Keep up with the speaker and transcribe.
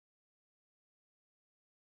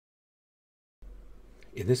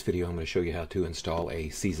In this video, I'm going to show you how to install a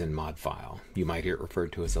season mod file. You might hear it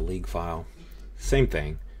referred to as a league file. Same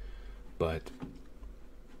thing, but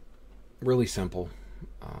really simple.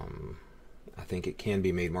 I think it can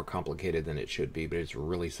be made more complicated than it should be, but it's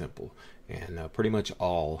really simple. And pretty much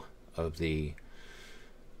all of the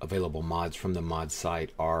available mods from the mod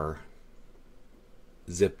site are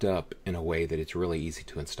zipped up in a way that it's really easy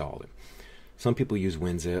to install them. Some people use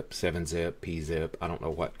WinZip, 7-Zip, pzip. I don't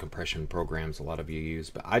know what compression programs a lot of you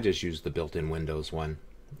use, but I just use the built-in Windows one,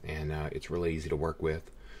 and it's really easy to work with.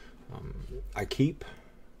 I keep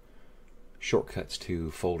shortcuts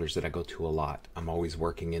to folders that I go to a lot. I'm always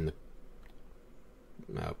working in the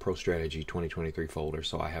Pro Strategy 2023 folder,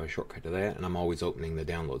 so I have a shortcut to that, and I'm always opening the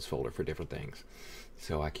downloads folder for different things.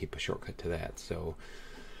 So I keep a shortcut to that. So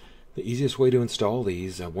the easiest way to install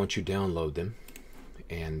these, once you download them,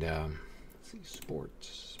 and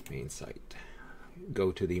sports main site,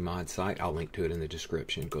 go to the mod site. I'll link to it in the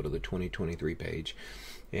description. Go to the 2023 page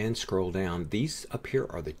and scroll down. These up here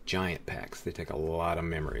are the giant packs. They take a lot of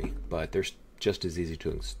memory, but they're just as easy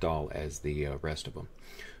to install as the rest of them.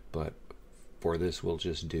 But for this, we'll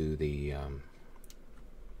just do the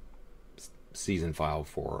season file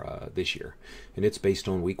for this year, and it's based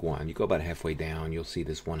on week 1. You go about halfway down, you'll see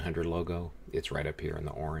this 100 logo. It's right up here in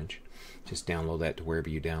the orange. Just download that to wherever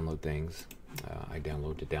you download things. I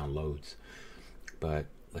download to downloads, but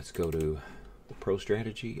let's go to the Pro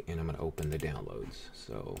Strategy, and I'm going to open the downloads.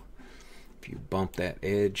 So if you bump that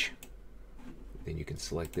edge, then you can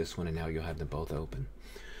select this one, and now you'll have them both open.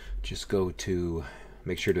 Just go to,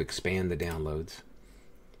 make sure to expand the downloads,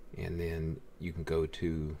 and then you can go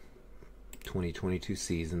to 2022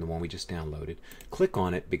 season, the one we just downloaded. Click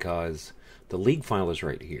on it because the league file is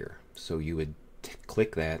right here. So you would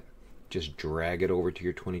click that, just drag it over to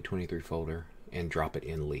your 2023 folder and drop it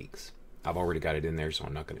in leagues. I've already got it in there, so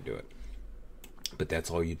I'm not going to do it. But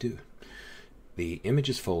that's all you do. The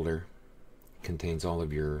images folder contains all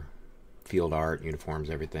of your field art, uniforms,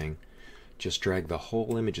 everything. Just drag the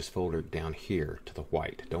whole images folder down here to the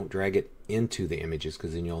white. Don't drag it into the images,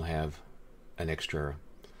 because then you'll have an extra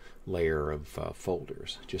layer of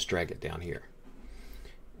folders. Just drag it down here.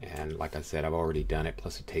 And like I said, I've already done it,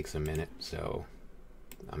 plus it takes a minute, so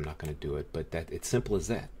I'm not going to do it. But it's simple as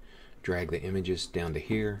that. Drag the images down to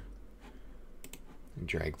here and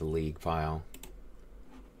drag the league file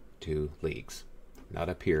to leagues. Not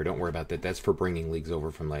up here. Don't worry about that. That's for bringing leagues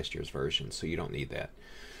over from last year's version, so you don't need that.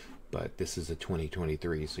 But this is a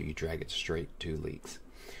 2023, so you drag it straight to leagues.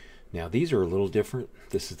 Now these are a little different.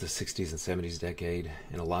 This is the 60s and 70s decade,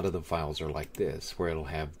 and a lot of the files are like this, where it'll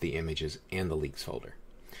have the images and the leagues folder.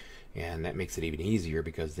 And that makes it even easier,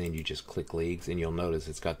 because then you just click leagues, and you'll notice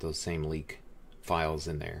it's got those same league files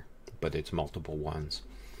in there, but it's multiple ones.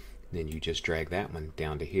 Then you just drag that one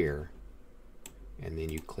down to here, and then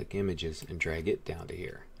you click images and drag it down to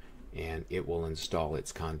here, and it will install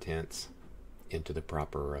its contents into the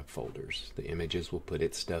proper folders. The images will put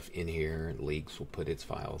its stuff in here, and leagues will put its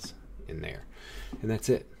files in there. And that's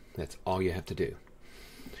it. That's all you have to do.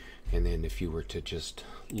 And then if you were to just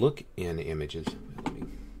look in images, let me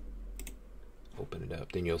open it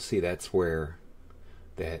up, then you'll see that's where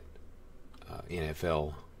that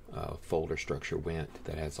NFL folder structure went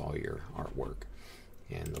that has all your artwork.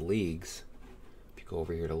 And the leagues, if you go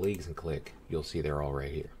over here to leagues and click, you'll see they're all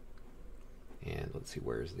right here. And let's see,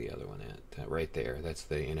 where's the other one at? Right there. That's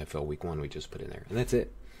the NFL Week 1 we just put in there. And that's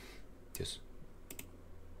it. Just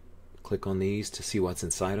click on these to see what's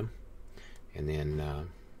inside them. And then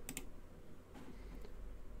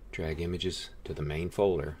drag images to the main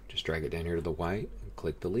folder. Just drag it down here to the white, and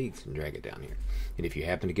click the leagues and drag it down here. And if you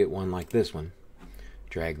happen to get one like this one,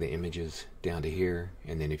 drag the images down to here.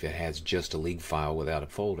 And then if it has just a league file without a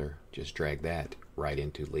folder, just drag that right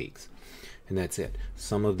into leagues. And that's it.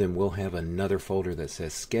 Some of them will have another folder that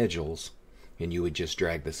says schedules, and you would just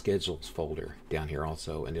drag the schedules folder down here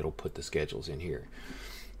also, and it'll put the schedules in here.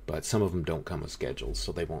 But some of them don't come with schedules,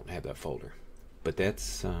 so they won't have that folder. But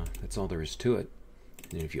that's all there is to it.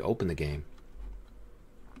 And if you open the game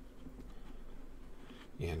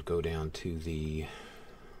and go down to the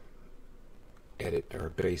edit or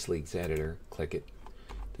base leagues editor, click it,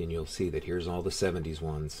 then you'll see that here's all the 70s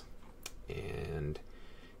ones, and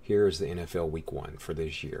here's the NFL Week 1 for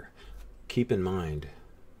this year. Keep in mind,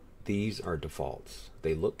 these are defaults.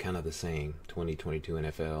 They look kind of the same. 2022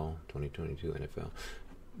 NFL, 2022 NFL.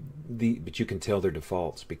 But you can tell they're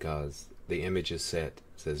defaults because the image is set,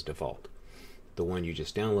 says default. The one you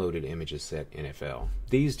just downloaded, image is set NFL.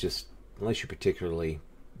 These just, unless you particularly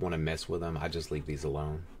want to mess with them, I just leave these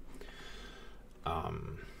alone.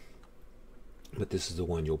 But this is the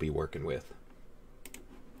one you'll be working with.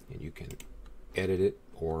 And you can edit it,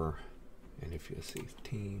 and if you see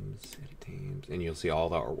teams, edit teams, and you'll see all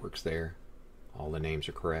the artworks there. All the names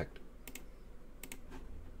are correct.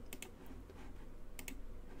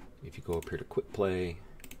 If you go up here to quick play,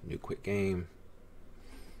 new quick game,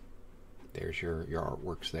 there's your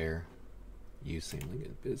artworks there. Use same link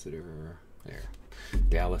as visitor. There,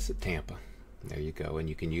 Dallas at Tampa. There you go, and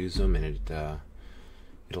you can use them, and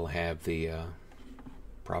it'll have the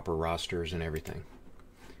proper rosters and everything.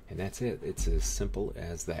 And that's it. It's as simple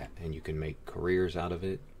as that, and you can make careers out of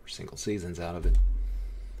it or single seasons out of it.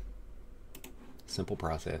 Simple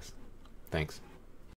process. Thanks.